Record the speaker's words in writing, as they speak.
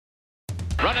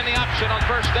Running the option on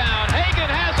first down. Hagan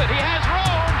has it. He has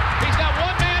room. He's got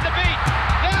one man to beat.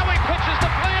 Now he pitches to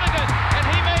Flanagan, and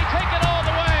he may take it all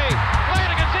the way.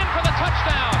 Flanagan's in for the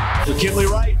touchdown. McKinley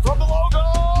Wright from the logo.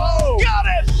 Oh, got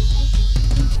it!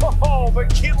 Oh,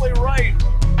 McKinley Wright.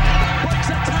 Breaks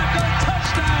a tackle.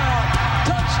 Touchdown.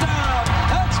 Touchdown.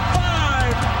 That's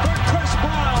 5 for Chris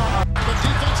Brown. The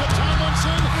defense of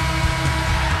Tomlinson.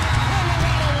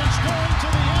 Colorado is going to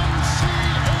the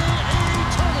NCAA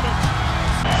tournament.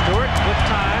 Stewart with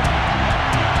time.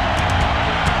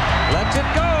 Lets it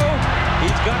go.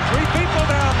 He's got 3 people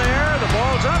down there. The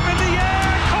ball's up in the air.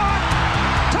 Caught.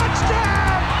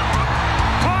 Touchdown.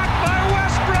 Caught by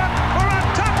Westbrook for a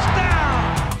touchdown.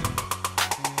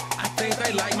 I think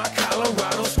they like my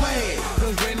Colorado swag.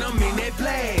 Cause when I'm in that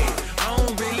flag, I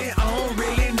don't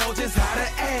really know just how to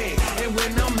act. And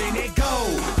when I'm in it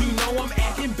go, you know I'm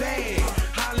acting bad.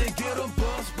 Holly get a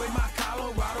bus with my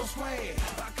Colorado swag.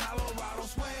 My Colorado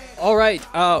swag. All right,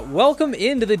 welcome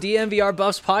into the DNVR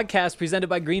Buffs podcast presented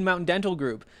by Green Mountain Dental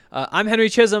Group. I'm Henry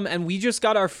Chisholm, and we just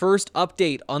got our first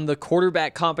update on the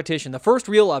quarterback competition, the first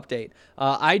real update.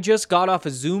 I just got off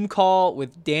a Zoom call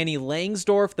with Danny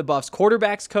Langsdorf, the Buffs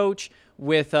quarterbacks coach,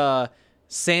 with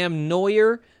Sam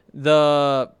Noyer,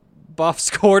 the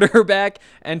Buffs quarterback,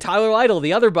 and Tyler Lytle,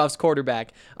 the other Buffs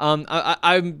quarterback.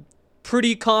 I'm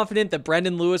pretty confident that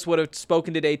Brendan Lewis would have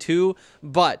spoken today too,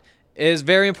 but it is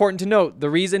very important to note the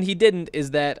reason he didn't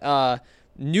is that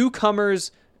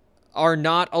newcomers are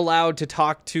not allowed to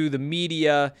talk to the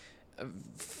media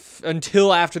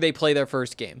until after they play their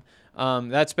first game.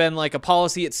 That's been like a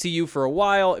policy at CU for a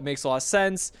while. It makes a lot of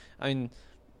sense. I mean,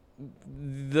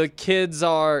 the kids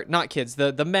are not kids.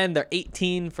 The men, they're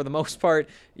 18 for the most part.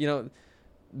 You know,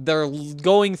 they're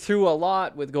going through a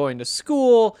lot with going to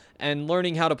school and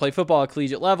learning how to play football at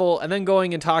collegiate level, and then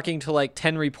going and talking to like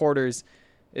 10 reporters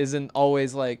isn't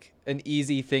always like an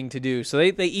easy thing to do. So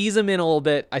they ease them in a little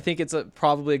bit. I think it's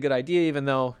probably a good idea, even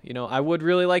though, you know, I would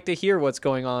really like to hear what's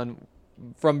going on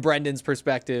from Brendan's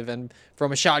perspective and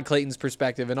from Ashad Clayton's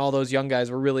perspective and all those young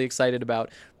guys we're really excited about.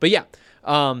 But yeah,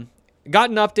 got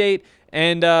an update,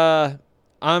 and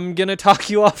I'm going to talk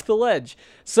you off the ledge.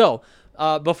 So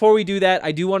before we do that,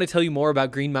 I do want to tell you more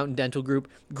about Green Mountain Dental Group.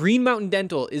 Green Mountain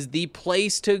Dental is the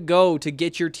place to go to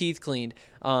get your teeth cleaned.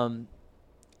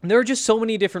 There are just so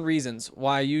many different reasons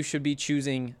why you should be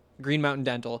choosing Green Mountain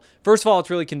Dental. First of all,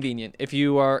 it's really convenient. If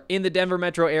you are in the Denver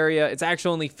metro area, it's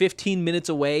actually only 15 minutes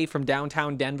away from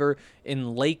downtown Denver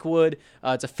in Lakewood.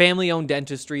 It's a family-owned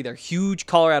dentistry. They're huge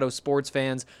Colorado sports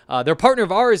fans. They're a partner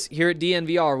of ours here at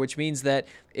DNVR, which means that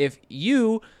if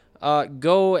you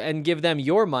go and give them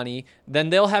your money, then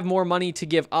they'll have more money to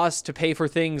give us to pay for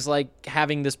things like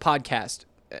having this podcast.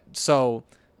 So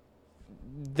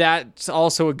that's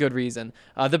also a good reason.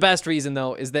 The best reason,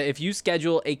 though, is that if you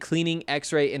schedule a cleaning,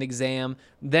 x-ray, and exam,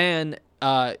 then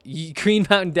Green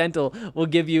Mountain Dental will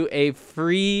give you a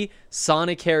free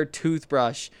Sonicare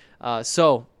toothbrush.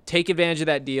 So take advantage of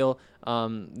that deal.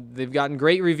 They've gotten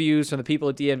great reviews from the people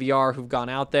at DNVR who've gone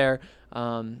out there,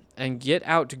 and get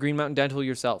out to Green Mountain Dental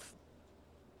yourself.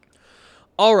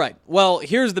 All right, well,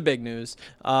 here's the big news.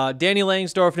 Danny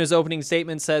Langsdorf in his opening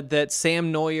statement said that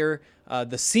Sam Noyer,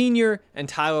 the senior, and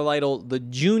Tyler Lytle, the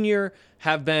junior,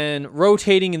 have been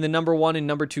rotating in the number 1 and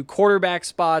number 2 quarterback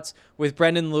spots, with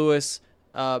Brendan Lewis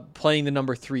playing the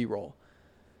number 3 role.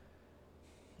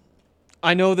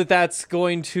 I know that that's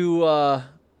going to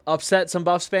upset some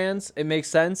Buffs fans. It makes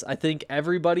sense. I think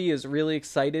everybody is really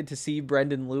excited to see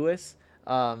Brendan Lewis.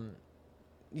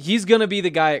 He's going to be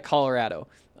the guy at Colorado.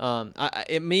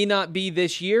 It may not be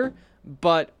this year,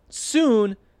 but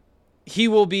soon he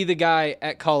will be the guy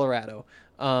at Colorado.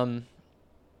 I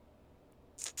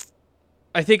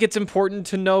think it's important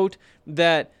to note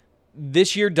that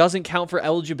this year doesn't count for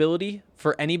eligibility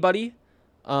for anybody.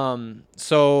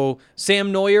 So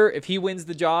Sam Noyer, if he wins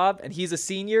the job and he's a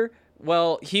senior,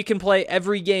 well, he can play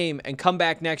every game and come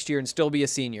back next year and still be a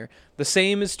senior. The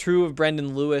same is true of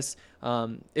Brendan Lewis.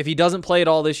 If he doesn't play at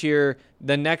all this year,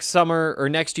 then next summer or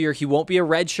next year, he won't be a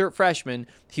redshirt freshman.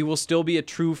 He will still be a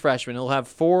true freshman. He'll have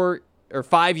 4 or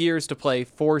 5 years to play,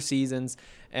 4 seasons,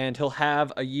 and he'll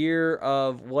have a year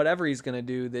of whatever he's going to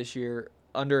do this year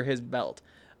under his belt.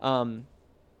 I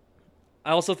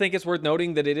also think it's worth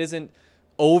noting that it isn't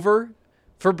over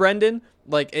for Brendan.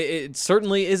 Like, it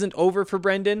certainly isn't over for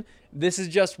Brendan. This is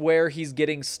just where he's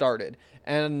getting started.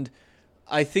 And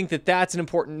I think that that's an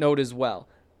important note as well.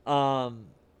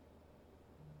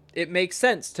 It makes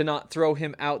sense to not throw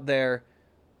him out there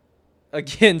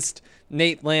against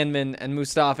Nate Landman and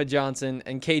Mustafa Johnson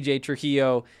and KJ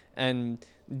Trujillo and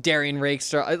Darian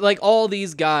Rakestraw, like all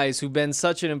these guys who've been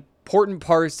such an important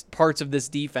parts of this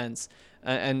defense.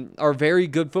 and are very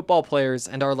good football players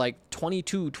and are like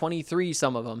 22, 23,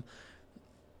 some of them,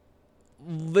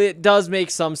 it does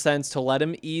make some sense to let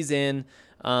him ease in.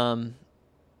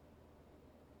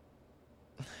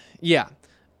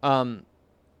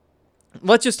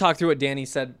 Let's just talk through what Danny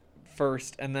said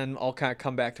first, and then I'll kind of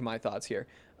come back to my thoughts here.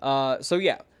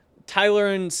 Tyler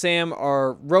and Sam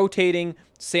are rotating.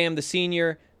 Sam the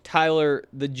senior, Tyler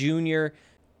the junior.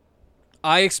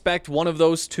 I expect one of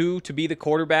those two to be the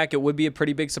quarterback. It would be a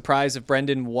pretty big surprise if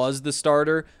Brendan was the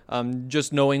starter,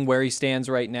 just knowing where he stands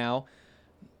right now.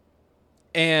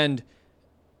 And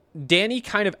Danny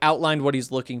kind of outlined what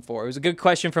he's looking for. It was a good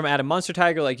question from Adam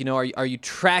Munstertiger, like, are you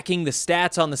tracking the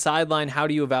stats on the sideline? How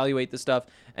do you evaluate the stuff?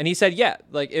 And he said, yeah,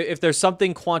 like if there's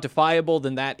something quantifiable,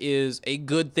 then that is a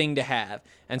good thing to have.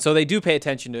 And so they do pay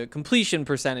attention to completion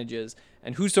percentages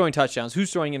and who's throwing touchdowns,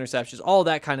 who's throwing interceptions, all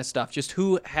that kind of stuff. Just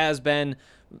who has been,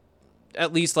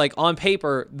 at least like on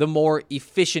paper, the more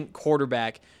efficient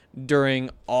quarterback during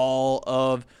all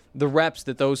of the reps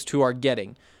that those two are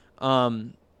getting.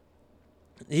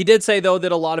 He did say, though,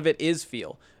 that a lot of it is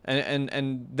feel,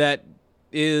 and that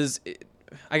is,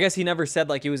 I guess he never said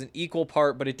like it was an equal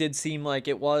part, but it did seem like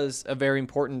it was a very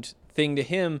important thing to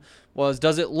him, was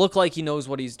does it look like he knows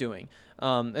what he's doing?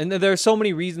 And there are so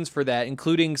many reasons for that,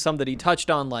 including some that he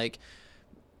touched on, like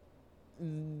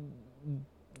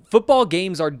football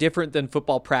games are different than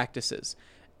football practices,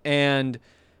 and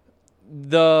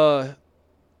the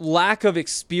lack of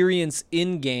experience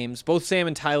in games. Both Sam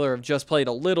and Tyler have just played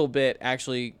a little bit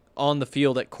actually on the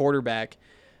field at quarterback.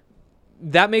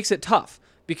 That makes it tough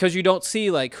because you don't see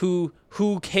like who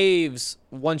caves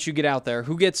once you get out there,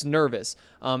 who gets nervous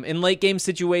in late game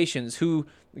situations, who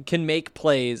can make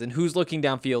plays and who's looking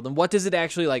downfield, and what does it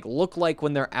actually like look like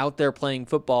when they're out there playing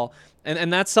football.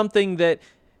 And that's something that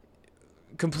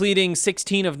completing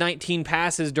 16 of 19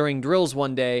 passes during drills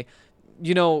one day,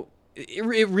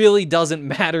 it really doesn't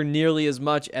matter nearly as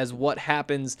much as what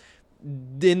happens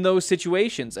in those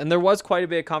situations. And there was quite a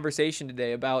bit of conversation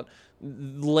today about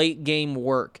late game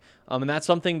work. And that's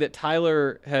something that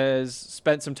Tyler has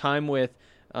spent some time with.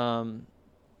 I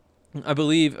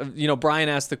believe, Brian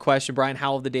asked the question, Brian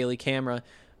Howell of the Daily Camera.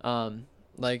 I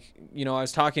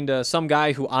was talking to some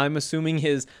guy who I'm assuming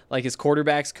his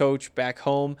quarterback's coach back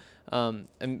home.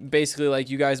 And basically, like,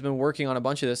 you guys have been working on a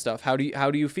bunch of this stuff. How do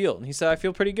you feel? And he said, I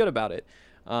feel pretty good about it.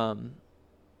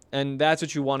 And that's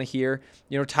what you want to hear.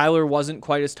 Tyler wasn't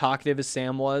quite as talkative as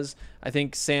Sam was. I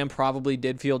think Sam probably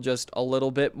did feel just a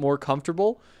little bit more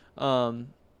comfortable.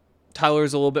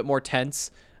 Tyler's a little bit more tense.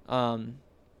 I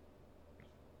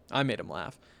made him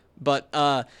laugh.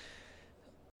 But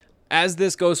as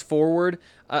this goes forward,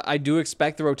 I do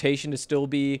expect the rotation to still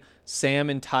be Sam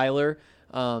and Tyler.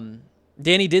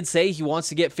 Danny did say he wants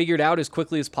to get figured out as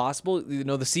quickly as possible.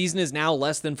 The season is now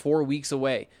less than 4 weeks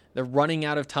away. They're running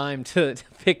out of time to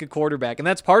pick a quarterback. And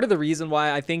that's part of the reason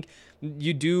why I think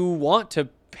you do want to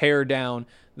pare down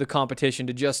the competition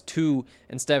to just 2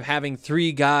 instead of having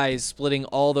 3 guys splitting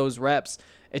all those reps.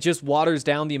 It just waters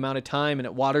down the amount of time, and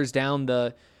it waters down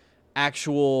the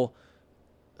actual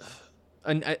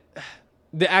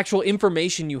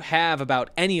information you have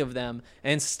about any of them,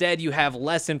 and instead you have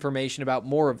less information about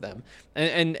more of them.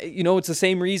 And it's the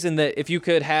same reason that if you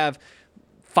could have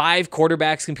 5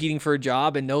 quarterbacks competing for a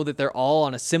job and know that they're all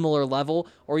on a similar level,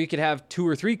 or you could have 2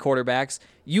 or 3 quarterbacks,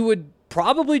 you would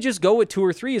probably just go with 2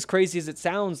 or 3, as crazy as it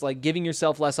sounds, like giving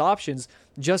yourself less options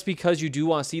just because you do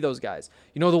want to see those guys.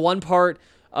 The one part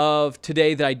of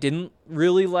today that I didn't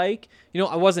really like,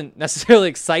 I wasn't necessarily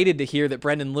excited to hear that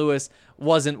Brendan Lewis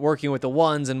wasn't working with the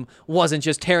ones and wasn't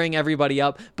just tearing everybody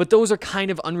up, but those are kind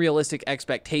of unrealistic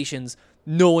expectations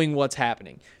knowing what's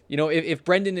happening. If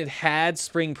Brendan had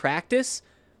spring practice,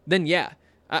 then yeah,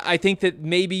 I think that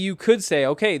maybe you could say,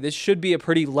 okay, this should be a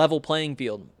pretty level playing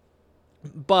field.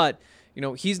 But,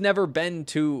 he's never been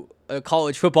to a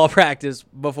college football practice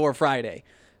before Friday.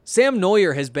 Sam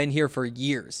Noyer has been here for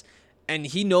years, and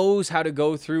he knows how to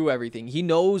go through everything. He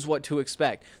knows what to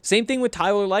expect. Same thing with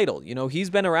Tyler Lytle. He's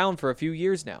been around for a few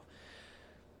years now.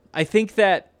 I think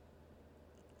that,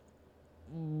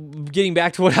 getting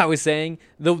back to what I was saying,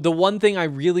 the one thing I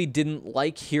really didn't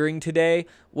like hearing today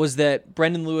was that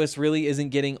Brendan Lewis really isn't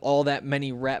getting all that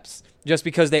many reps, just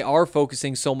because they are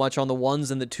focusing so much on the 1s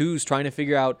and the 2s, trying to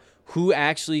figure out who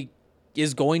actually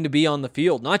is going to be on the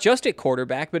field, not just at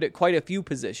quarterback, but at quite a few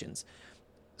positions.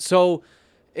 So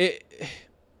it's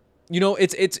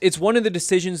one of the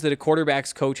decisions that a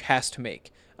quarterback's coach has to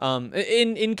make,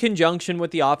 in conjunction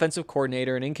with the offensive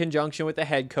coordinator and in conjunction with the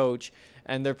head coach.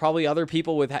 And there are probably other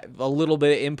people with a little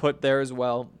bit of input there as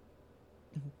well.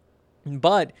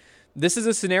 But this is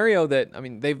a scenario that, I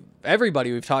mean,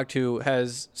 everybody we've talked to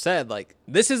has said, like,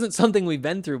 this isn't something we've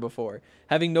been through before.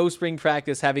 Having no spring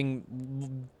practice,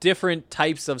 having different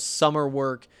types of summer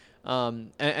work,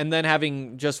 and then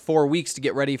having just 4 weeks to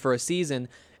get ready for a season,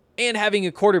 and having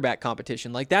a quarterback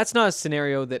competition. Like, that's not a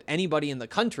scenario that anybody in the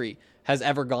country has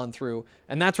ever gone through,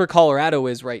 and that's where Colorado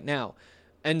is right now.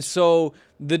 And so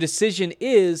the decision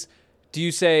is, do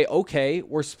you say, okay,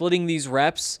 we're splitting these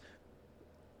reps,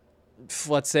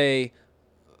 let's say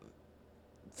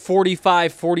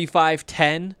 45, 45,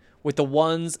 10 with the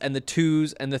ones and the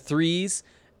twos and the threes,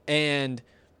 and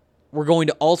we're going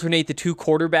to alternate the two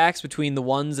quarterbacks between the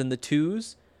ones and the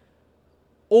twos?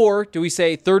 Or do we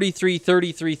say 33,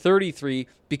 33, 33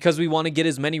 because we want to get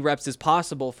as many reps as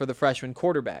possible for the freshman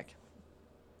quarterback?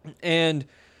 And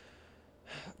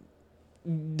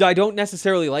I don't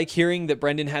necessarily like hearing that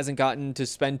Brendan hasn't gotten to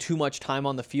spend too much time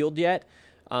on the field yet,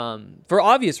 for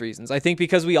obvious reasons. I think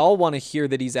because we all want to hear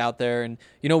that he's out there, and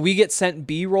we get sent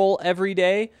B-roll every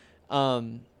day,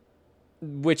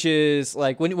 which is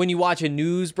like when you watch a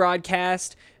news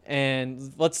broadcast.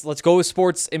 And let's go with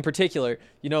sports in particular.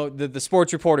 The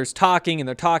sports reporters talking, and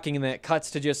then it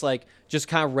cuts to just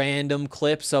kind of random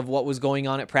clips of what was going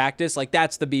on at practice. Like,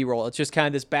 that's the B-roll. It's just kind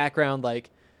of this background. Like,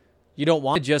 you don't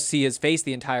want to just see his face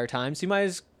the entire time, so you might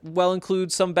as well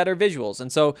include some better visuals.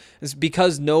 And so it's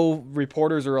because no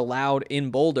reporters are allowed in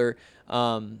Boulder,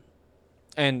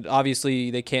 and obviously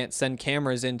they can't send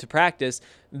cameras into practice,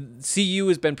 CU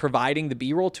has been providing the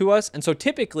B-roll to us. And so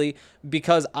typically,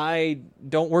 because I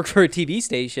don't work for a TV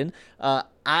station,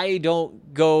 I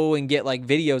don't go and get like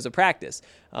videos of practice.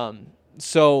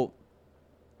 So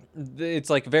it's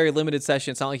like a very limited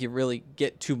session. It's not like you really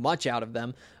get too much out of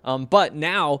them. But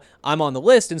now I'm on the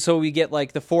list, and so we get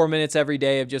like the 4 minutes every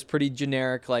day of just pretty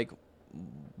generic, like,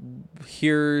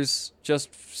 here's just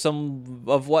some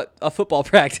of what a football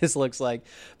practice looks like.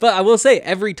 But I will say,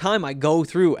 every time I go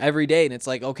through every day, and it's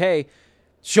like, okay,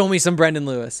 show me some Brendan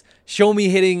Lewis. Show me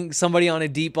hitting somebody on a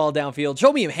deep ball downfield.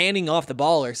 Show me him handing off the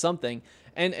ball or something.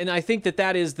 And I think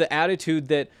that is the attitude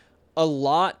that a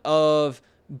lot of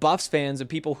Buffs fans and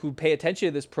people who pay attention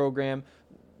to this program,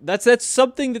 that's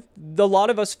something that a lot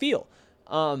of us feel.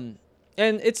 And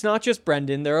it's not just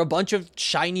Brendan. There are a bunch of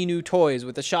shiny new toys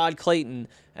with Ashad Clayton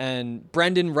and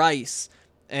Brendan Rice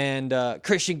and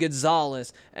Christian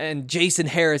Gonzalez and Jason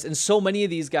Harris, and so many of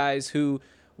these guys who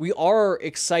we are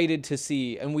excited to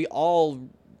see, and we all,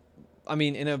 I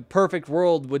mean, in a perfect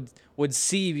world would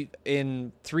see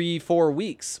in 3-4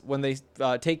 weeks when they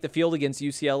take the field against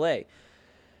UCLA.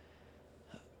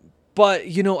 But,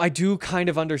 I do kind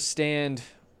of understand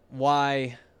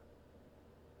why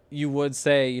you would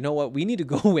say, you know what, we need to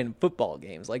go win football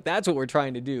games. Like, that's what we're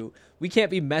trying to do. We can't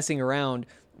be messing around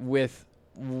with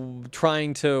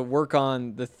trying to work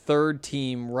on the third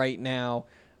team right now,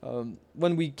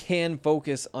 when we can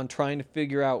focus on trying to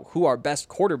figure out who our best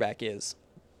quarterback is.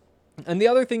 And the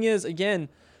other thing is, again,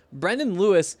 Brendan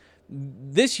Lewis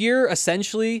this year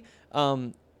essentially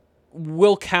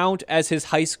will count as his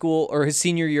high school or his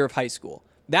senior year of high school.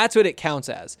 That's what it counts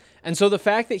as. And so the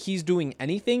fact that he's doing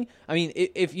anything, I mean,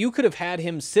 if you could have had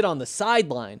him sit on the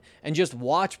sideline and just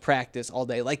watch practice all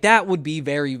day, like, that would be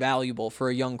very valuable for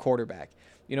a young quarterback.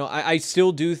 I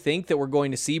still do think that we're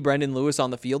going to see Brendan Lewis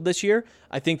on the field this year.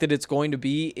 I think that it's going to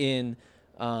be in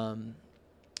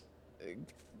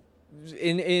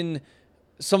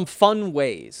some fun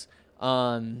ways.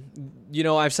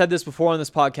 I've said this before on this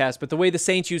podcast, but the way the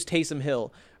Saints use Taysom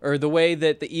Hill, or the way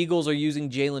that the Eagles are using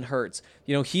Jalen Hurts,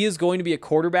 he is going to be a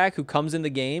quarterback who comes in the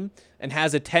game and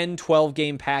has a 10-12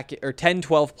 game package or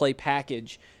 10-12 play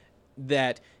package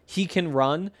that he can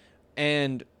run.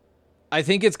 And I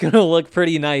think it's going to look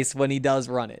pretty nice when he does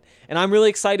run it. And I'm really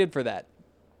excited for that.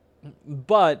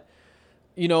 But,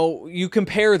 you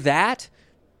compare that,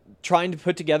 trying to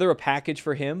put together a package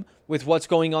for him, with what's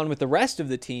going on with the rest of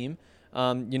the team.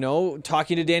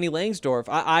 Talking to Danny Langsdorf,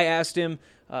 I asked him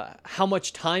how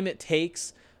much time it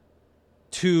takes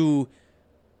to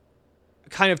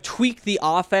kind of tweak the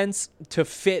offense to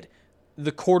fit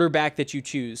the quarterback that you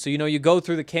choose. So, you go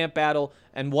through the camp battle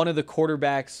and one of the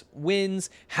quarterbacks wins.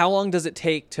 How long does it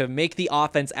take to make the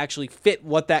offense actually fit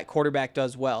what that quarterback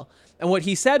does well? And what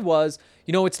he said was,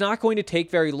 it's not going to take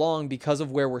very long because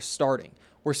of where we're starting.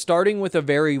 We're starting with a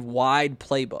very wide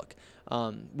playbook.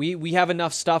 We have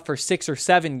enough stuff for 6 or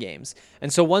 7 games.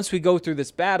 And so once we go through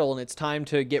this battle and it's time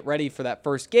to get ready for that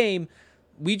first game,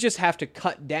 we just have to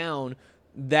cut down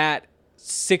that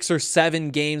 6 or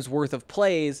 7 games worth of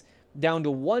plays down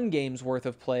to 1 game's worth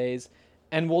of plays.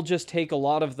 And we'll just take a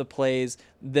lot of the plays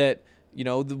that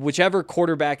whichever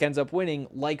quarterback ends up winning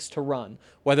likes to run,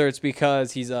 whether it's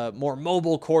because he's a more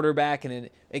mobile quarterback and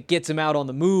it gets him out on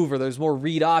the move, or there's more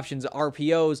read options,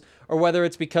 RPOs, or whether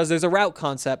it's because there's a route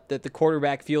concept that the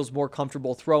quarterback feels more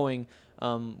comfortable throwing,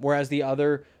 whereas the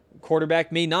other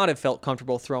quarterback may not have felt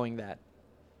comfortable throwing that.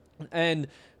 And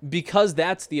because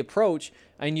that's the approach,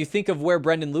 and you think of where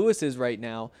Brendan Lewis is right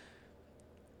now,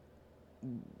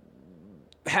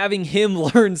 having him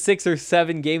learn 6 or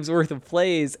 7 games worth of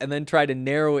plays and then try to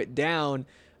narrow it down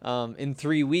in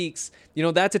 3 weeks,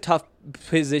 that's a tough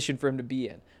position for him to be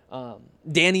in.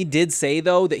 Danny did say,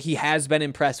 though, that he has been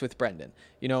impressed with Brendan,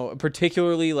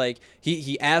 particularly like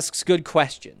he asks good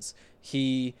questions.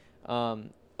 He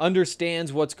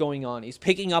understands what's going on. He's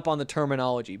picking up on the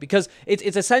terminology, because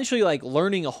it's essentially like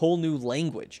learning a whole new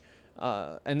language.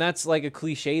 And that's like a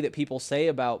cliche that people say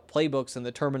about playbooks and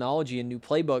the terminology in new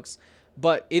playbooks.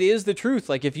 But it is the truth.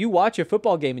 Like, if you watch a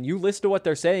football game and you listen to what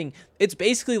they're saying, it's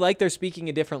basically like they're speaking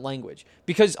a different language,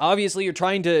 because obviously you're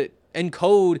trying to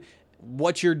encode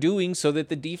what you're doing so that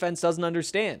the defense doesn't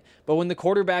understand. But when the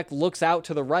quarterback looks out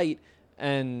to the right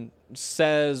and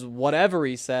says whatever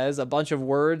he says, a bunch of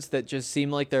words that just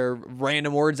seem like they're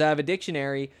random words out of a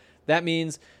dictionary, that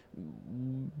means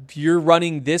you're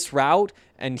running this route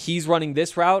and he's running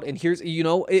this route, and here's,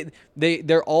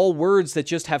 they're all words that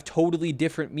just have totally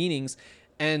different meanings.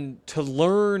 And to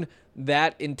learn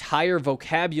that entire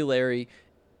vocabulary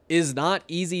is not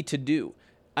easy to do.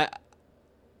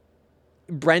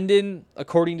 Brendan,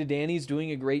 according to Danny, is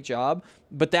doing a great job,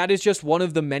 but that is just one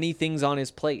of the many things on his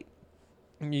plate.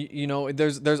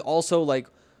 There's also, like,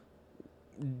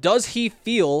 does he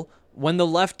feel when the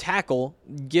left tackle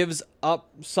gives up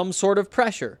some sort of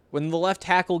pressure, when the left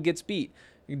tackle gets beat?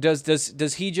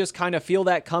 Does he just kind of feel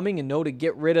that coming and know to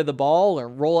get rid of the ball or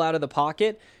roll out of the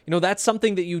pocket? That's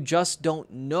something that you just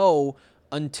don't know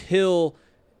until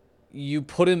you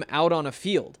put him out on a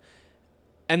field.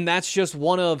 And that's just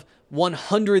one of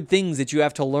 100 things that you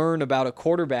have to learn about a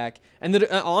quarterback. And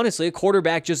that, honestly, a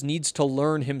quarterback just needs to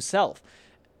learn himself.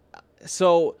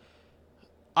 So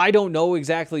I don't know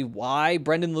exactly why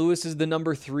Brendan Lewis is the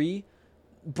number 3,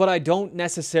 but I don't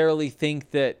necessarily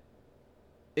think that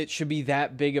it should be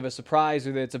that big of a surprise,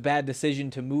 or that it's a bad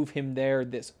decision to move him there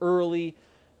this early,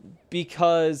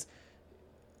 because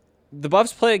the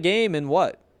Buffs play a game in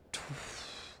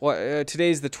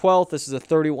today's the 12th. This is a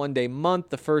 31-day month.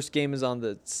 The first game is on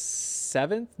the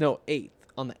 8th.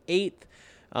 On the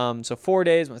 8th. So 4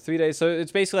 days, 3 days. So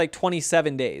it's basically like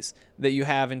 27 days that you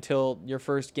have until your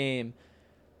first game.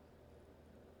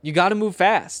 You got to move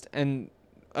fast, and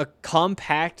a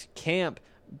compact camp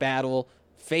battle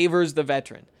favors the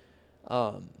veteran.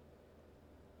 Danny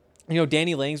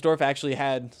Langsdorff actually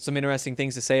had some interesting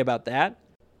things to say about that.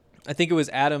 I think it was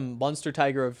Adam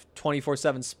Munstertiger of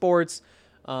 24/7 Sports,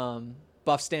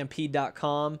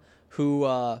 BuffStampede.com,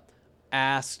 who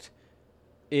asked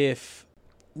if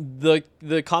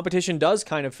the competition does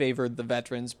kind of favor the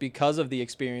veterans because of the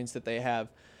experience that they have.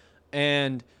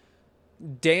 And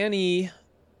Danny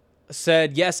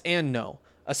said yes and no.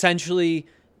 Essentially,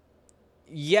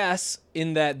 yes,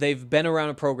 in that they've been around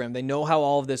a program, they know how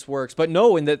all of this works, but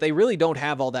no, in that they really don't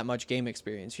have all that much game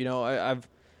experience. I've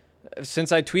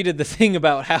since I tweeted the thing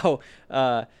about how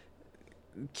the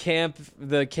camp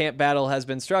battle has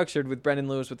been structured with Brendan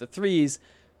Lewis with the 3s,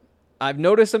 I've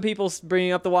noticed some people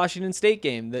bringing up the Washington State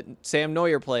game that Sam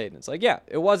Noyer played, and it's like, yeah,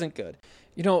 it wasn't good.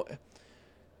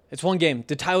 It's one game.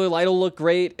 Did Tyler Lytle look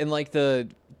great in like the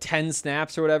 10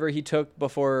 snaps or whatever he took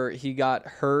before he got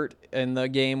hurt in the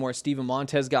game where Steven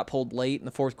Montez got pulled late in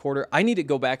the fourth quarter? I need to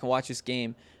go back and watch this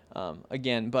game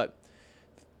again, but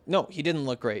no, he didn't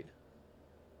look great.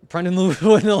 Brendan Lewis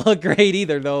wouldn't look great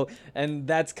either, though, and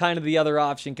that's kind of the other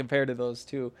option compared to those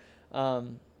two.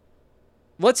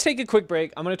 Let's take a quick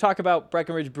break. I'm going to talk about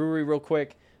Breckenridge Brewery real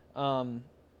quick, and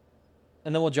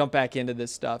then we'll jump back into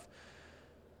this stuff.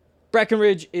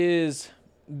 Breckenridge is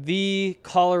the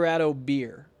Colorado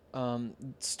beer.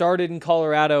 Started in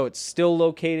Colorado. It's still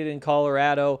located in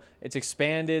Colorado. It's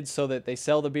expanded so that they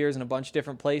sell the beers in a bunch of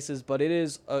different places, but it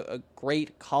is a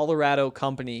great Colorado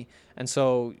company, and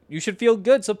so you should feel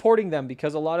good supporting them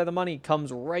because a lot of the money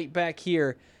comes right back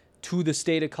here to the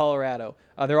state of Colorado.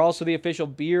 They're also the official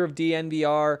beer of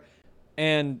DNVR,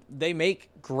 and they make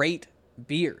great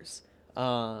beers.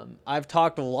 I've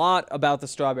talked a lot about the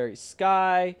Strawberry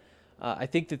Sky. I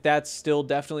think that's still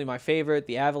definitely my favorite.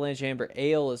 The Avalanche Amber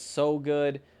Ale is so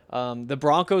good. The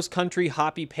Broncos Country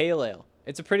Hoppy Pale Ale.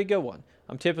 It's a pretty good one.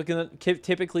 I'm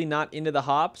typically not into the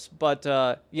hops, but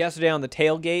yesterday on the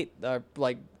tailgate,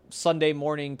 like Sunday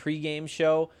morning pregame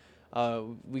show,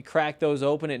 we cracked those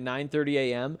open at 9:30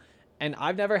 a.m. And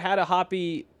I've never had a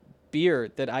hoppy beer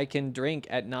that I can drink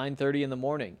at 9:30 in the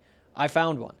morning. I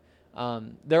found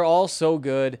one. They're all so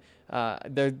good.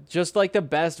 They're just like the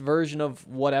best version of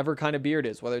whatever kind of beer it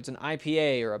is, whether it's an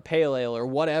IPA or a pale ale or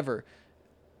whatever.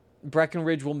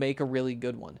 Breckenridge will make a really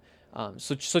good one.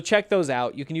 So check those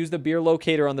out. You can use the beer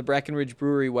locator on the Breckenridge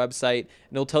Brewery website,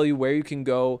 and it'll tell you where you can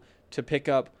go to pick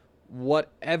up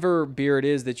whatever beer it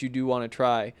is that you do want to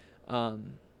try.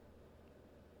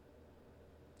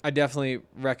 I definitely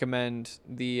recommend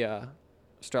the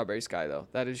Strawberry Sky, though.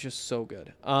 That is just so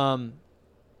good.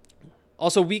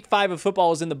 Also, Week 5 of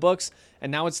football is in the books,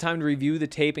 and now it's time to review the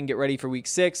tape and get ready for Week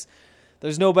 6.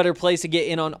 There's no better place to get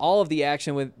in on all of the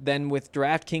action than with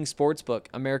DraftKings Sportsbook,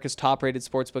 America's top-rated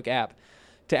sportsbook app.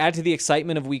 To add to the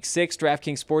excitement of Week 6,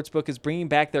 DraftKings Sportsbook is bringing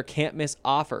back their can't-miss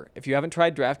offer. If you haven't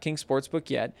tried DraftKings Sportsbook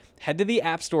yet, head to the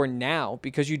App Store now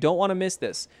because you don't want to miss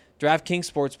this.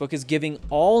 DraftKings Sportsbook is giving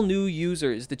all new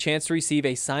users the chance to receive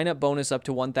a sign-up bonus up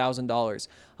to $1,000.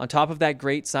 On top of that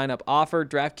great sign-up offer,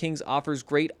 DraftKings offers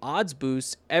great odds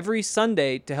boosts every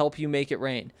Sunday to help you make it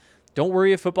rain. Don't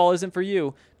worry if football isn't for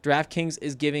you. DraftKings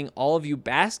is giving all of you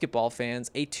basketball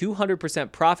fans a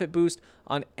 200% profit boost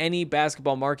on any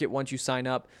basketball market once you sign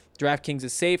up. DraftKings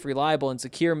is safe, reliable, and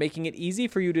secure, making it easy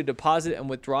for you to deposit and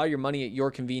withdraw your money at your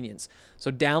convenience.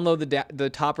 So download the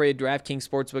top-rated DraftKings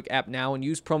Sportsbook app now and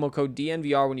use promo code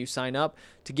DNVR when you sign up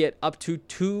to get up to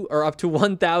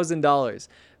 $1,000.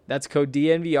 That's code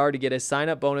DNVR to get a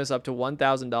sign-up bonus up to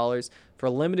 $1,000 for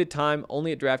a limited time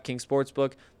only at DraftKings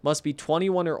Sportsbook. Must be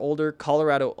 21 or older,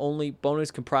 Colorado only.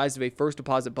 Bonus comprised of a first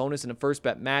deposit bonus and a first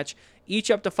bet match,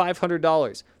 each up to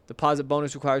 $500. Deposit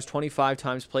bonus requires 25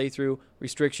 times playthrough.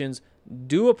 Restrictions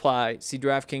do apply. See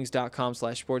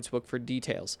DraftKings.com/sportsbook for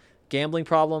details. Gambling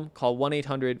problem? Call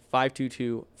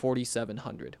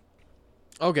 1-800-522-4700.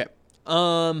 Okay.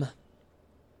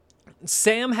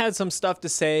 Sam had some stuff to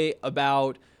say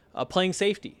about playing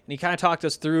safety, and he kind of talked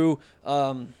us through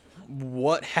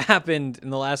what happened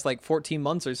in the last 14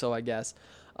 months or so, I guess.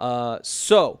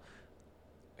 So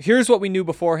here's what we knew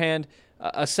beforehand.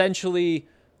 Essentially,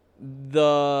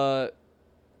 the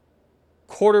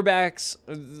quarterbacks,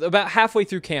 about halfway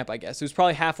through camp, I guess. It was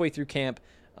probably halfway through camp.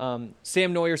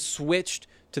 Sam Noyer switched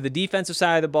to the defensive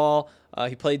side of the ball.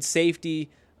 He played safety.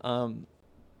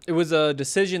 It was a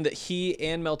decision that he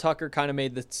and Mel Tucker kind of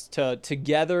made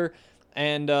together,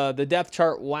 and the depth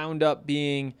chart wound up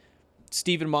being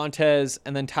Steven Montez,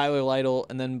 and then Tyler Lytle,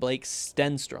 and then Blake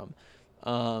Stenstrom.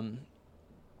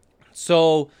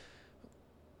 So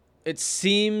it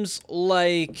seems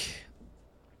like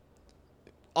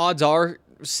odds are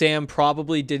Sam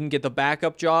probably didn't get the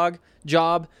backup job.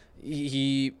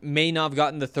 He may not have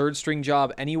gotten the third string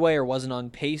job anyway, or wasn't on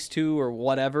pace to, or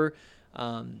whatever.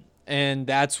 And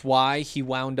that's why he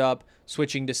wound up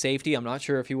switching to safety. I'm not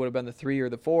sure if he would have been the 3 or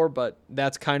the 4, but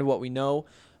that's kind of what we know.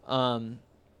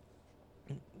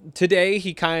 Today,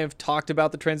 he kind of talked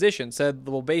about the transition, said,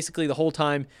 well, basically the whole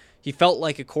time he felt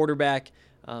like a quarterback.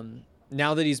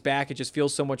 Now that he's back, it just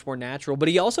feels so much more natural. But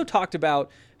he also talked about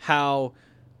how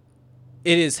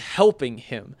it is helping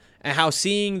him, and how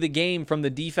seeing the game from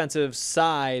the defensive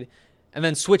side and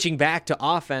then switching back to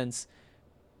offense,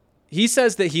 he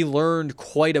says that he learned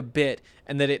quite a bit,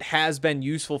 and that it has been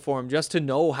useful for him just to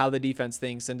know how the defense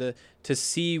thinks and to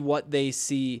see what they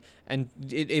see. And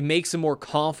it makes him more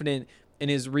confident in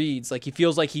his reads. Like, he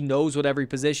feels like he knows what every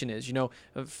position is.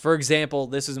 For example,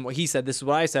 this isn't what he said, this is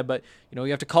what I said, but you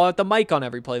have to call out the mic on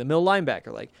every play, the middle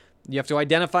linebacker. Like, you have to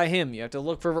identify him. You have to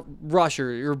look for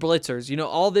rusher or blitzers,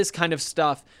 all this kind of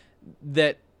stuff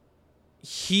that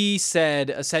he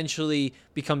said essentially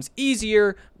becomes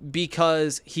easier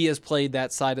because he has played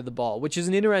that side of the ball, which is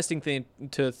an interesting thing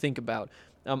to think about.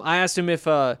 I asked him if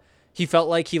he felt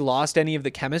like he lost any of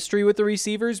the chemistry with the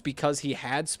receivers because he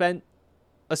had spent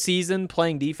a season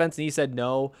playing defense, and he said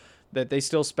no, that they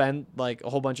still spend a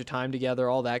whole bunch of time together,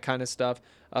 all that kind of stuff.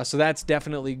 So that's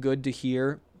definitely good to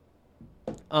hear.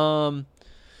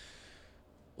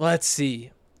 Let's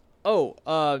see.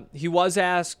 He was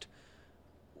asked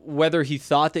whether he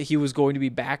thought that he was going to be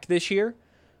back this year,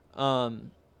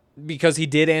 because he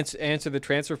did answer the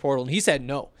transfer portal, and he said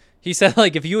no. He said,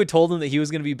 if you had told him that he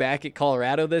was going to be back at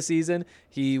Colorado this season,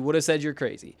 he would have said you're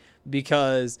crazy,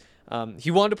 because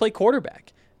he wanted to play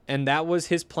quarterback, and that was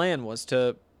his plan, was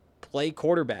to play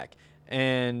quarterback.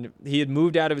 And he had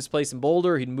moved out of his place in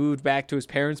Boulder. He'd moved back to his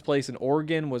parents' place in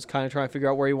Oregon, was kind of trying to figure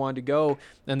out where he wanted to go.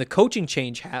 And the coaching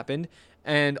change happened,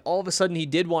 and all of a sudden he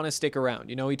did want to stick around.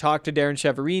 He talked to Darren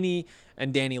Cheverini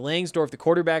and Danny Langsdorf, the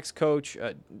quarterback's coach.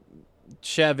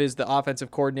 Chev is the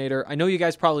offensive coordinator. I know you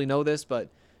guys probably know this, but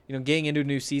getting into a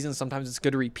new season, sometimes it's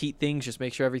good to repeat things, just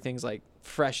make sure everything's like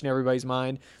fresh in everybody's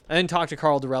mind. And then talk to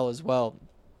Carl Durrell as well.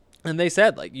 And they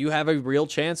said, like, you have a real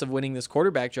chance of winning this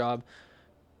quarterback job,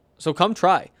 so come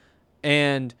try.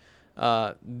 And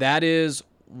that is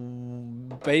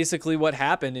basically what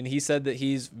happened. And he said that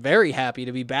he's very happy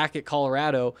to be back at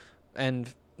Colorado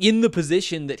and in the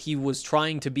position that he was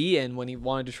trying to be in when he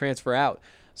wanted to transfer out.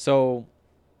 So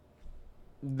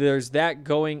there's that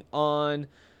going on.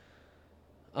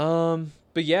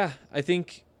 But yeah, I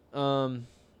think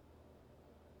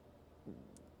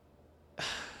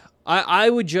I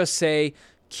would just say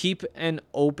keep an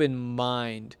open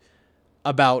mind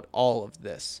about all of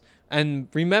this. And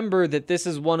remember that this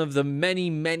is one of the many,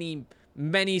 many,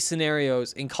 many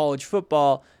scenarios in college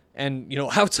football and,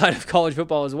 outside of college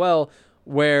football as well,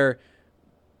 where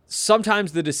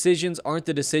sometimes the decisions aren't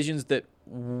the decisions that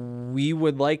we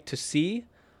would like to see,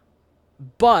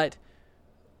 but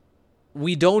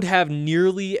we don't have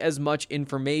nearly as much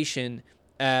information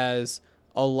as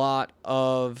a lot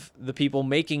of the people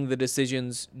making the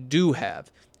decisions do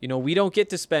have. We don't get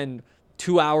to spend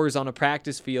 2 hours on a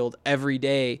practice field every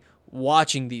day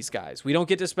watching these guys. We don't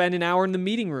get to spend an hour in the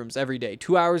meeting rooms every day,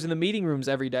 2 hours in the meeting rooms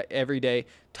every day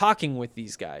talking with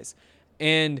these guys.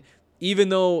 And even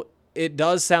though it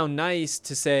does sound nice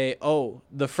to say, oh,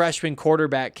 the freshman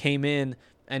quarterback came in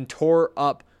and tore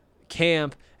up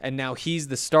camp and now he's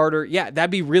the starter. Yeah, that'd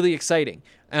be really exciting.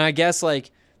 And I guess like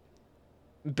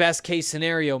best case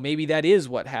scenario, maybe that is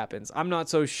what happens. I'm not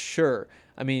so sure.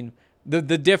 I mean, the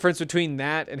difference between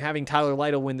that and having Tyler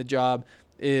Lytle win the job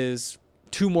is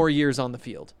 2 more years on the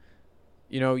field.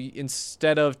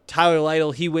 Instead of Tyler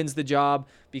Lytle, he wins the job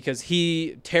because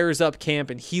he tears up camp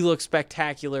and he looks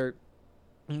spectacular.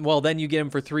 Well, then you get him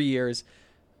for 3 years.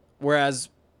 Whereas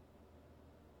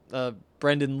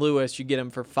Brendan Lewis, you get him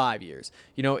for 5 years.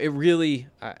 It really,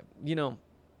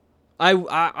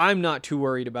 I'm not too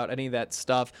worried about any of that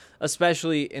stuff,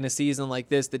 especially in a season like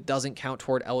this that doesn't count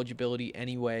toward eligibility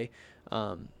anyway.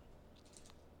 Sam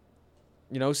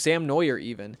Noyer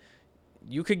even.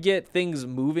 You could get things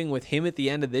moving with him at the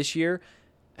end of this year,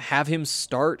 have him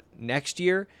start next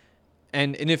year,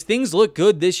 and if things look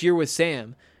good this year with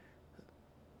Sam,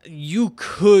 you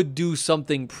could do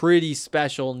something pretty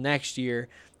special next year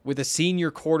with a senior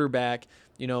quarterback.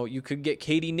 You could get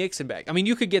Katie Nixon back. I mean,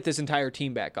 you could get this entire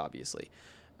team back, obviously.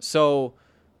 So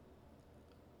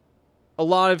a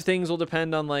lot of things will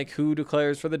depend on like who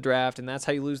declares for the draft, and that's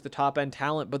how you lose the top end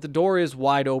talent. But the door is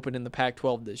wide open in the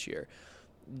Pac-12 this year.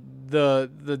 The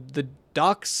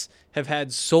Ducks have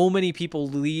had so many people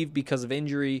leave because of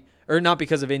injury, or not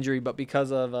because of injury, but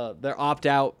because of their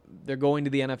opt-out. They're going to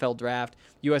the NFL draft.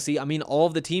 USC, I mean, all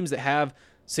of the teams that have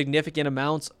significant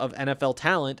amounts of NFL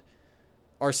talent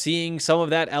are seeing some of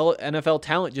that NFL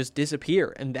talent just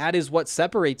disappear. And that is what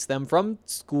separates them from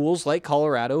schools like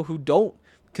Colorado who don't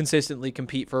consistently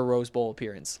compete for a Rose Bowl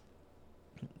appearance.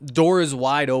 Door is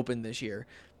wide open this year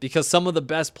because some of the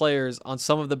best players on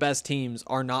some of the best teams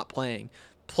are not playing.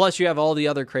 Plus you have all the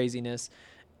other craziness.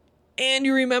 And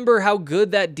you remember how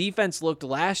good that defense looked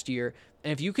last year.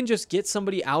 And if you can just get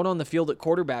somebody out on the field at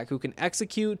quarterback who can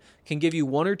execute, can give you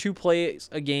 1 or 2 plays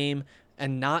a game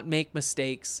and not make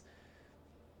mistakes,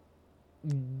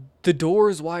 the door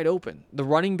is wide open. The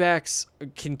running backs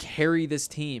can carry this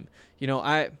team.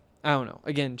 I don't know.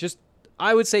 Again, just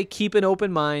I would say keep an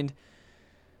open mind.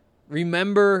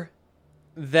 Remember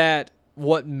that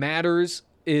what matters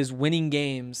is winning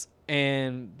games,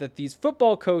 and that these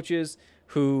football coaches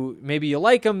who maybe you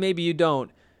like them, maybe you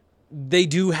don't, they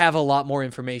do have a lot more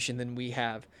information than we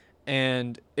have,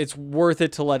 and it's worth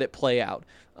it to let it play out.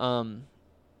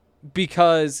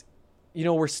 Because,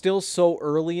 we're still so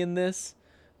early in this.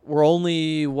 We're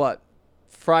only,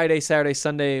 Friday, Saturday,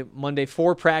 Sunday, Monday,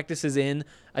 4 practices in.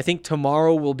 I think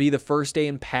tomorrow will be the first day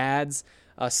in pads.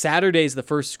 Saturday's the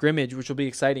first scrimmage, which will be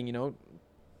exciting.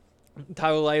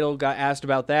 Tyler Lytle got asked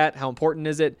about that. How important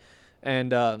is it?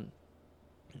 And,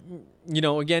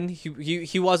 again,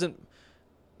 he wasn't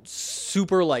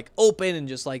super open and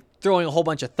just throwing a whole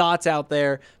bunch of thoughts out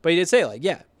there, but he did say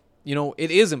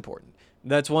it is important.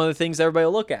 That's one of the things everybody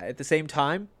will look at. At the same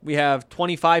time, we have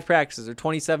 25 practices or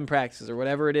 27 practices or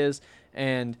whatever it is,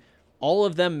 and all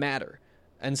of them matter.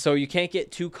 And so you can't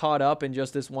get too caught up in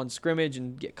just this one scrimmage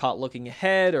and get caught looking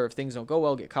ahead, or if things don't go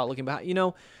well, get caught looking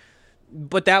behind,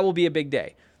 but that will be a big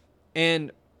day.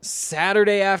 And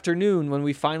Saturday afternoon, when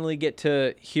we finally get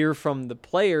to hear from the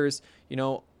players,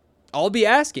 I'll be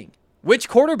asking, which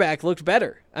quarterback looked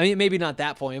better? I mean, maybe not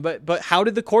that point, but how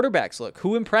did the quarterbacks look?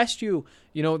 Who impressed you?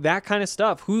 That kind of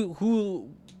stuff. Who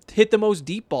hit the most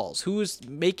deep balls? Who was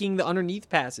making the underneath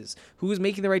passes? Who was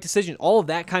making the right decision? All of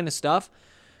that kind of stuff.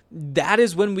 that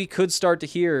is when we could start to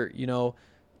hear,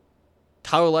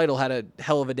 Tyler Lytle had a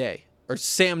hell of a day, or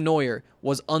Sam Noyer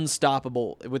was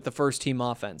unstoppable with the first team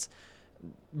offense.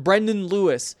 Brendan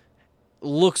Lewis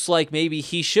looks like maybe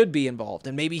he should be involved,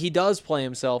 and maybe he does play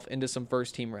himself into some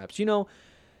first team reps.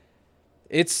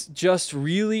 It's just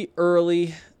really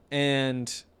early,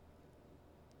 and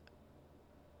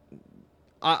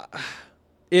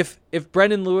if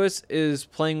Brendan Lewis is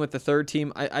playing with the third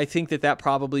team, I think that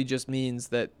probably just means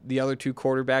that the other two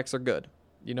quarterbacks are good.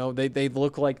 They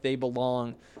look like they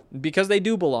belong, because they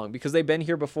do belong, because they've been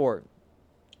here before.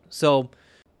 So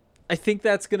I think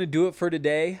that's going to do it for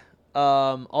today.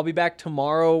 I'll be back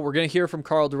tomorrow. We're going to hear from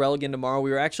Carl Durrell again tomorrow.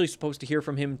 We were actually supposed to hear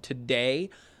from him today,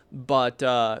 but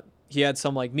he had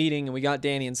some meeting, and we got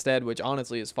Danny instead, which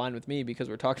honestly is fine with me because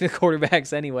we're talking to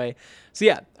quarterbacks anyway. So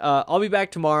yeah, I'll be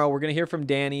back tomorrow. We're going to hear from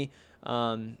Danny.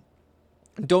 Don't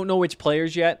know which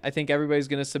players yet. I think everybody's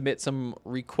going to submit some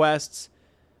requests.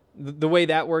 The way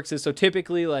that works is, so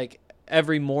typically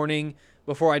every morning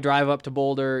before I drive up to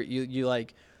Boulder, you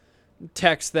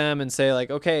text them and say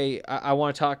okay, I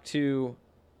want to talk to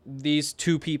these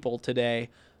two people today.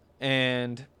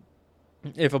 And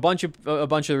if a bunch of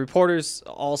the reporters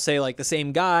all say the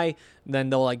same guy, then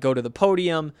they'll go to the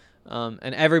podium,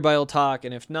 and everybody will talk.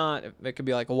 And if not, it could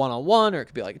be a one-on-one, or it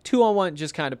could be a two-on-one. It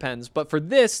just kind of depends. But for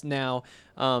this now,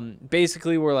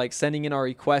 basically we're sending in our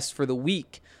requests for the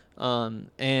week,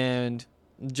 and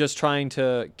just trying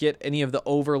to get any of the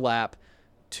overlap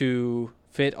to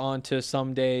fit onto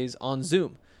some days on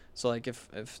Zoom. So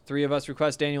if three of us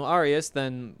request Daniel Arias,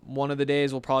 then one of the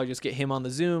days we'll probably just get him on the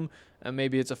Zoom, and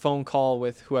maybe it's a phone call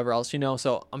with whoever else,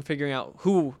 So I'm figuring out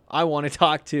who I want to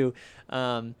talk to.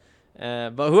 But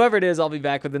whoever it is, I'll be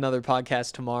back with another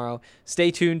podcast tomorrow. Stay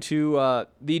tuned to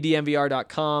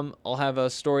thedmvr.com. I'll have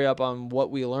a story up on what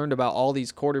we learned about all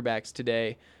these quarterbacks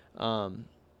today.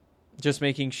 Just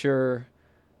making sure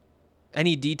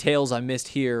any details I missed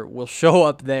here will show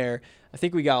up there. I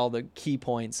think we got all the key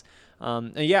points.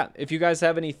 And yeah, if you guys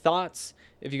have any thoughts,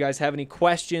 if you guys have any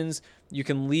questions, you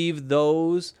can leave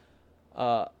those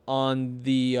on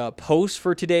the post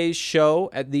for today's show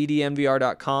at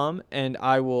thedmvr.com, and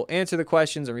I will answer the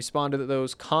questions and respond to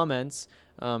those comments,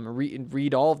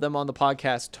 read all of them on the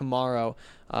podcast tomorrow.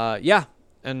 Yeah,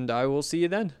 and I will see you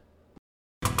then.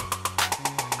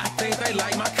 I think they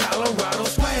like my Colorado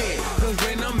swag, 'cause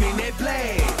when I'm in that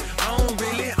flag, I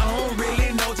don't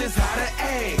really know just how to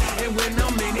act. And when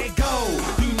I'm in that goal,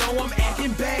 I'm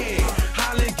acting bad.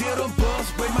 Holla, get a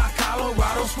bus with my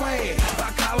Colorado swag.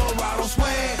 My Colorado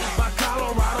swag, my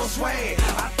Colorado swag.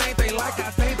 I think they like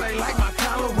my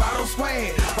Colorado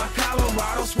swag. My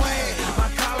Colorado swag, my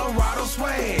Colorado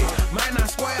swag. Man, I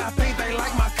swear, I think they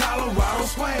like my Colorado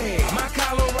swag. My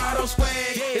Colorado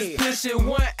swag is pushing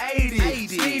 180.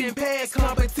 Speeding past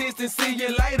competition, see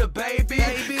you later, baby.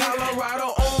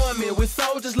 Colorado Army with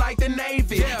soldiers like the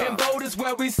Navy. And boat is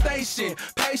where we station,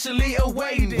 patiently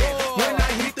awaiting. When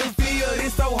I hit the field,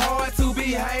 it's so hard to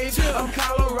behave. I'm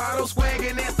Colorado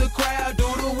swagging as the crowd do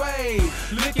the wave.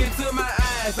 Look into my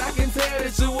eyes, I can tell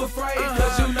that you afraid.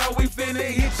 'Cause we finna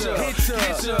hit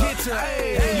ya.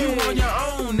 Hey, you on your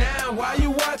own now, why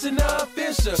you watching the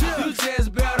official? You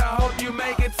just better hope you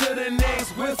make it to the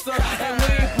next whistle. And we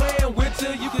ain't playing with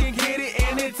you can get it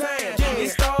anytime. It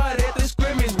started at the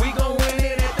scrimmage, we gon' win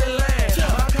it at the line.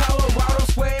 My Colorado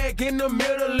swag in the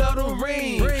middle of the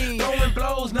ring. Throwing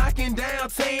blows, knocking down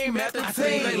team after team. I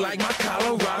think they like my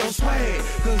Colorado swag,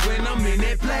 'cause when I'm in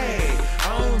that flag,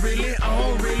 I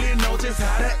don't really know just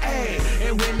how to act.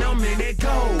 And when I'm in that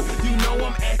goal,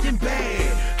 I'm acting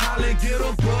bad. Holla, get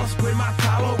a bus with my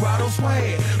Colorado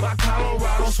swag. My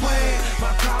Colorado swag,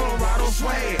 my Colorado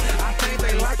swag. I think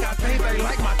they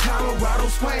like my Colorado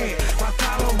swag. My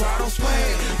Colorado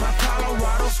swag, my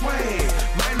Colorado swag.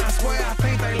 Man, I swear, I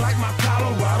think they like my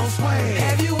Colorado swag.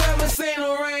 Have you ever seen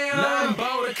around? I'm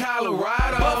Boulder,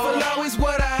 Colorado. Buffalo is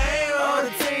what I am. All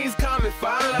the teams come and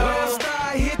follow. When I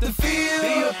start hit the field,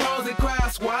 the opposing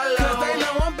crowd swallow. 'Cause they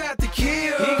know I'm about to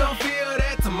kill. He gon' feel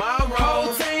that tomorrow.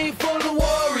 Whole team full of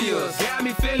warriors. Got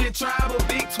me feeling tribal.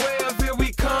 Big 12, here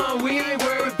we come. We ain't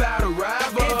worried about a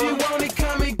rival. If you want it,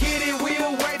 come and get it.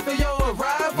 We'll wait for your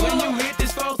arrival. When you hit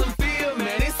this frozen field,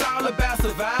 man, it's all about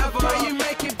survival. Pray you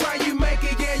make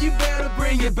it, yeah, you better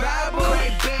bring your Bible.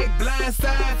 Crack back, blind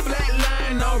side, flat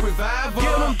line, no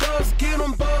revival. Get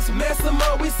them bucks, mess them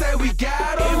up, we say we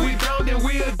got them. If we don't, then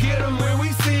we'll get them. When we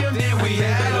see them, then we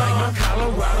have them. They like my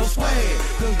Colorado swag,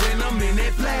 'cause when I'm in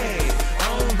that flag, I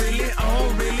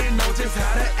don't really know just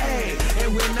how to act.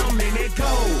 And when I'm in that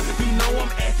goal,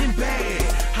 I'm acting bad.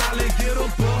 Holla, get a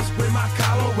bus with my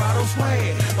Colorado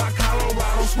swag. My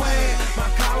Colorado swag, my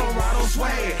Colorado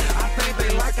swag.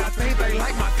 swag. I think they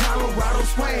like my Colorado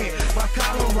swag. My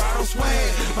Colorado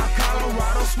swag. My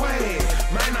Colorado swag.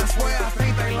 Man, I swear I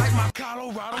think they like my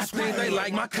Colorado swag. I think they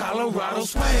like my Colorado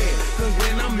swag. Cause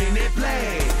when I'm in that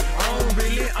flag, I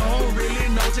don't really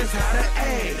know just how to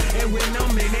act. And when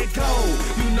I'm in that gold,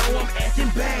 you know I'm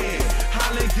acting bad.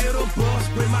 Holly get a bus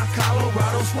with my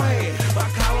Colorado swag. My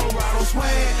Colorado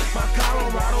swag. My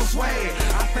Colorado swag.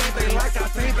 I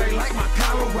think they like my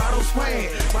Colorado swag.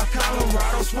 My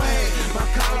Colorado swag. My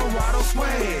Colorado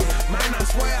swag. Man, I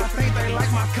swear I think they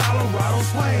like my Colorado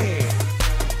swag.